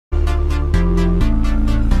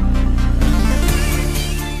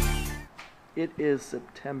It is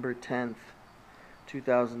September 10th,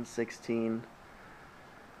 2016.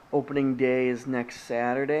 Opening day is next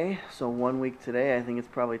Saturday, so 1 week today. I think it's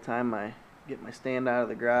probably time I get my stand out of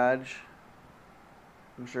the garage.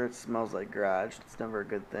 I'm sure it smells like garage. It's never a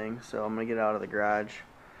good thing, so I'm going to get out of the garage,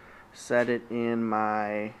 set it in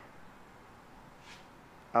my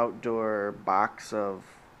outdoor box of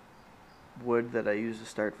wood that I use to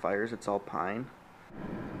start fires. It's all pine.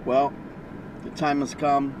 Well, the time has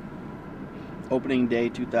come. Opening day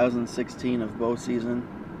 2016 of bow season.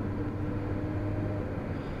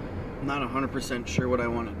 I'm not 100% sure what I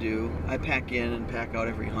want to do. I pack in and pack out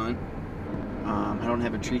every hunt. I don't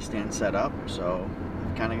have a tree stand set up, so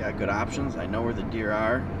I've kind of got good options. I know where the deer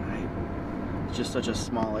are. It's just such a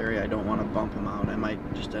small area, I don't want to bump them out. I might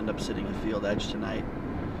just end up sitting a field edge tonight.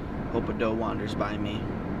 Hope a doe wanders by me.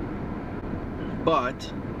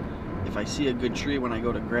 But if I see a good tree when I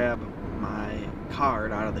go to grab my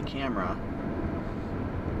card out of the camera,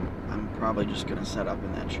 I'm probably just going to set up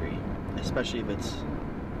in that tree, especially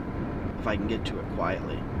if I can get to it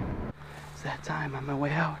quietly. It's that time on my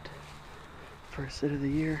way out. First sit of the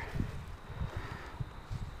year.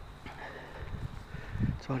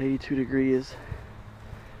 It's about 82 degrees.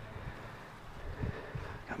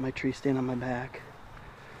 Got my tree stand on my back.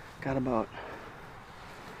 Got about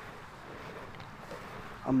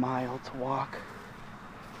a mile to walk,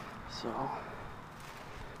 so I'm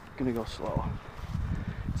gonna go slow.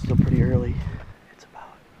 It's still pretty early. It's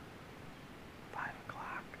about 5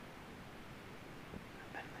 o'clock.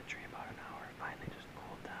 I've been in the tree about an hour. Finally just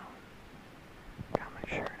cooled down. Got my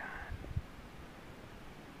shirt on.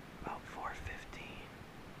 About 4:15.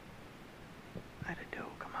 I had a doe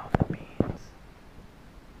come out in the beans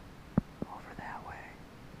over that way.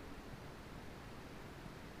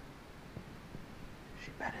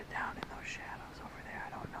 She bedded down in those shadows over there. I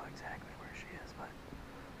don't know exactly where she is, but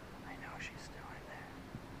I know she's still in there.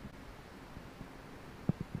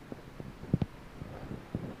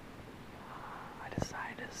 I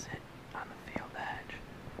decided to sit on the field edge.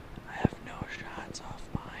 I have no shots off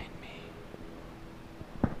behind me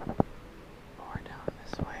or down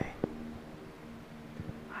this way.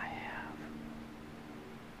 I have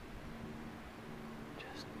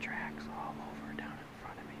just tracks all over down in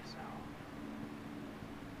front of me, so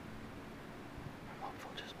I'm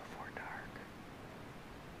hopeful just before dark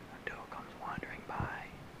a doe comes wandering by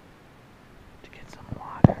to get some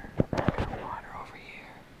water. I've got water over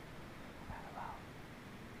here at about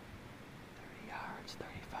 30 yards,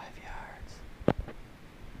 35 yards.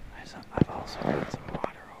 I've also got some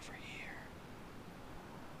water over here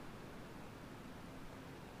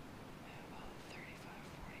at about 35,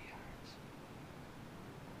 40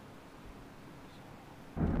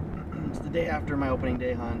 yards. It's the day after my opening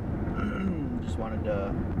day hunt. Just wanted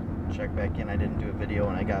to check back in. I didn't do a video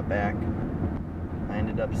when I got back. I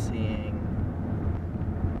ended up seeing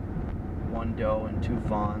one doe and 2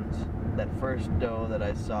 fawns. That first doe that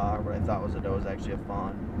I saw, what I thought was a doe, was actually a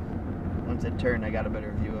fawn. Once it turned, I got a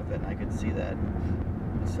better view of it, and I could see that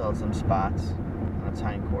it still had some spots on its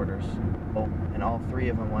hindquarters. Oh, and all 3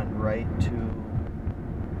 of them went right to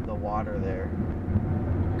the water there.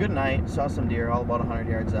 Good night. Saw some deer, all about 100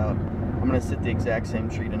 yards out. I'm going to sit the exact same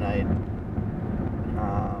tree tonight.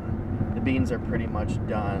 The beans are pretty much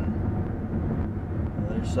done.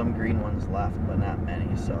 There's some green ones left, but not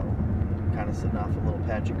many, so I'm kind of sitting off a little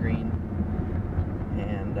patch of green.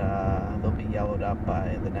 And they'll be yellowed up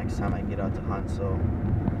by the next time I get out to hunt, so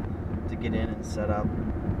to get in and set up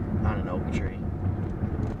on an oak tree.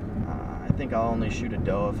 I think I'll only shoot a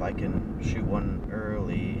doe if I can shoot one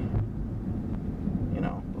early, you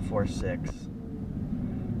know, before 6.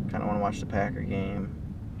 Kind of want to watch the Packer game.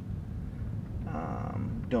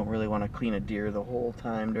 Don't really want to clean a deer the whole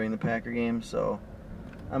time during the Packer game, so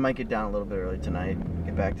I might get down a little bit early tonight,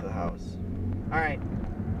 get back to the house. Alright,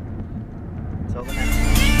 until the next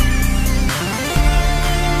time.